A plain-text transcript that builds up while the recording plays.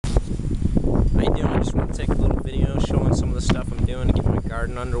Just want to take a little video showing some of the stuff I'm doing to get my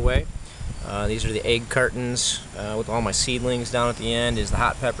garden underway. These are the egg cartons with all my seedlings. Down at the end is the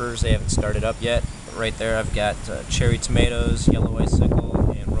hot peppers. They haven't started up yet. But right there I've got cherry tomatoes, yellow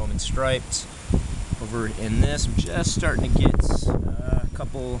icicle, and Roman stripes. Over in this I'm just starting to get a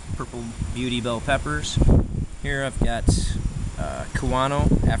couple purple beauty bell peppers. Here I've got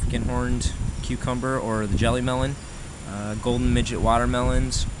Kiwano, African horned cucumber, or the jelly melon, golden midget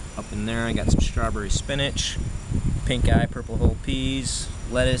watermelons. Up in there I got some strawberry spinach, pink eye purple whole peas,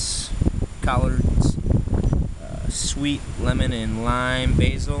 lettuce, collards, sweet lemon and lime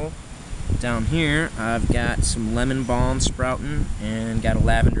basil. Down here I've got some lemon balm sprouting and got a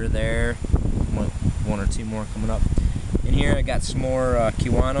lavender there, one or two more coming up. In here I got some more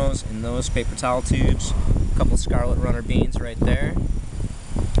Kiwanos in those paper towel tubes, a couple scarlet runner beans right there.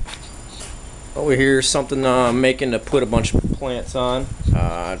 Over here is something I'm making to put a bunch of plants on.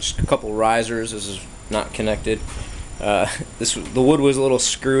 Just a couple risers. This is not connected. The wood was a little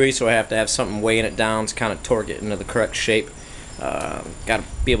screwy, so I have to have something weighing it down to kind of torque it into the correct shape. Got to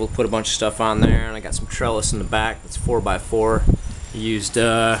be able to put a bunch of stuff on there, and I got some trellis in the back that's 4x4. Used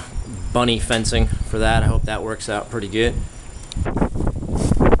bunny fencing for that. I hope that works out pretty good.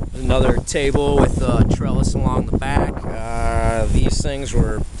 Another table with trellis along the back. These things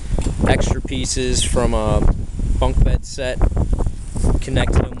were extra pieces from a bunk bed set.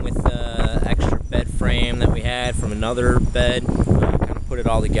 Connected them with the extra bed frame that we had from another bed. Kind of put it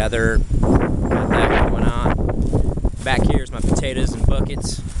all together. Got that going on. Back here is my potatoes in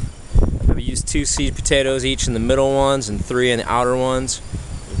buckets. I've used 2 seed potatoes each in the middle ones and 3 in the outer ones.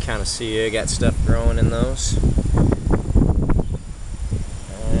 You can kind of see I got stuff growing in those.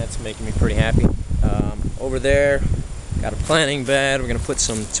 That's making me pretty happy. Over there, got a planting bed. We're going to put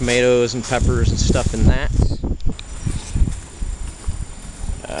some tomatoes and peppers and stuff in that.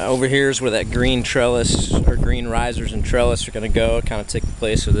 Over here is where that green trellis, or green risers and trellis are going to go, kind of take the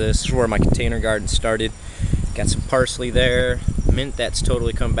place of this. This is where my container garden started. Got some parsley there, mint that's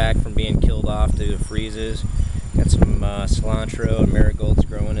totally come back from being killed off due to freezes. Got some cilantro and marigolds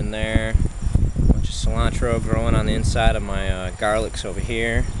growing in there. A bunch of cilantro growing on the inside of my garlics over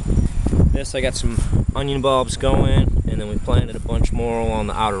here. This, I got some onion bulbs going, and then we planted a bunch more along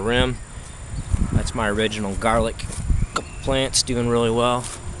the outer rim. That's my original garlic. Couple plants doing really well.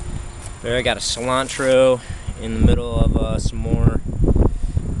 There I got a cilantro in the middle of some more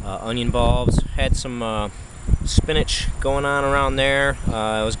onion bulbs. Had some spinach going on around there.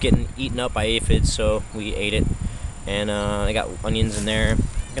 It was getting eaten up by aphids, so we ate it. And I got onions in there.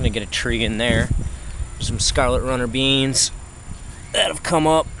 I'm gonna get a tree in there. Some scarlet runner beans that have come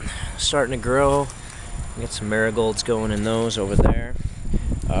up, starting to grow. Got some marigolds going in those over there.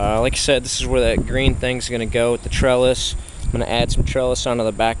 Like I said, this is where that green thing's gonna go with the trellis. I'm gonna add some trellis onto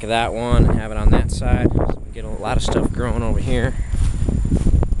the back of that one and have it on that side. So we get a lot of stuff growing over here.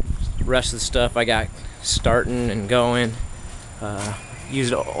 The rest of the stuff I got starting and going.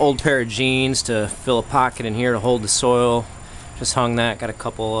 Used an old pair of jeans to fill a pocket in here to hold the soil. Just hung that. Got a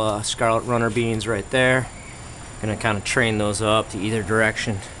couple scarlet runner beans right there. Gonna kind of train those up to either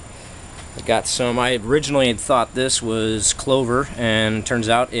direction. I got some. I originally had thought this was clover, and turns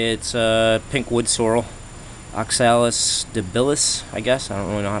out it's pink wood sorrel. Oxalis debilis, I guess. I don't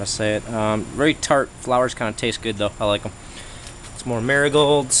really know how to say it. Very tart. Flowers kind of taste good though. I like them. It's more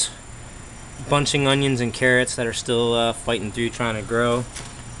marigolds, bunching onions and carrots that are still fighting through trying to grow.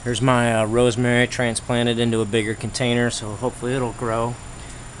 Here's my rosemary transplanted into a bigger container, so hopefully it'll grow.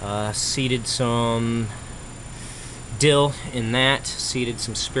 Seeded some dill in that. Seeded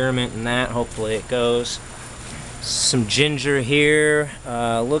some spearmint in that. Hopefully it goes. Some ginger here.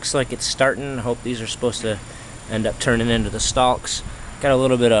 Looks like it's starting. I hope these are supposed to end up turning into the stalks. Got a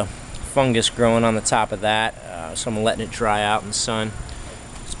little bit of fungus growing on the top of that, so I'm letting it dry out in the sun.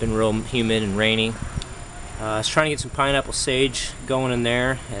 It's been real humid and rainy. I was trying to get some pineapple sage going in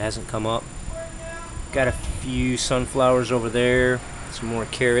there. It hasn't come up. Got a few sunflowers over there. Some more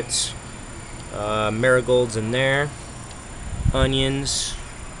carrots. Marigolds in there. Onions.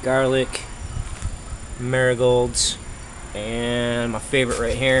 Garlic. Marigolds. And my favorite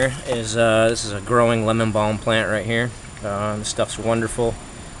right here is this is a growing lemon balm plant right here. This stuff's wonderful.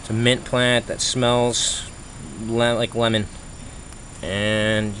 It's a mint plant that smells like lemon,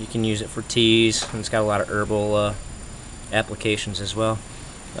 and you can use it for teas, and it's got a lot of herbal applications as well.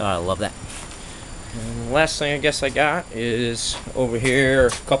 I love that. And the last thing I guess I got is over here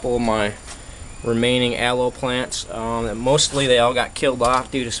a couple of my remaining aloe plants. Mostly they all got killed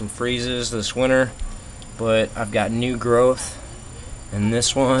off due to some freezes this winter. But I've got new growth in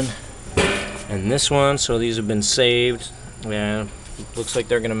this one and this one, so these have been saved. Yeah, looks like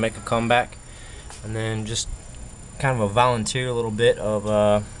they're gonna make a comeback. And then just kind of a volunteer a little bit of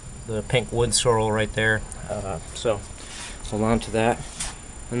the pink wood sorrel right there. So hold on to that.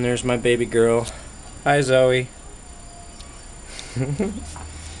 And there's my baby girl. Hi, Zoe.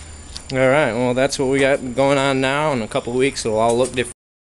 Alright, well that's what we got going on now. In a couple weeks it'll all look different.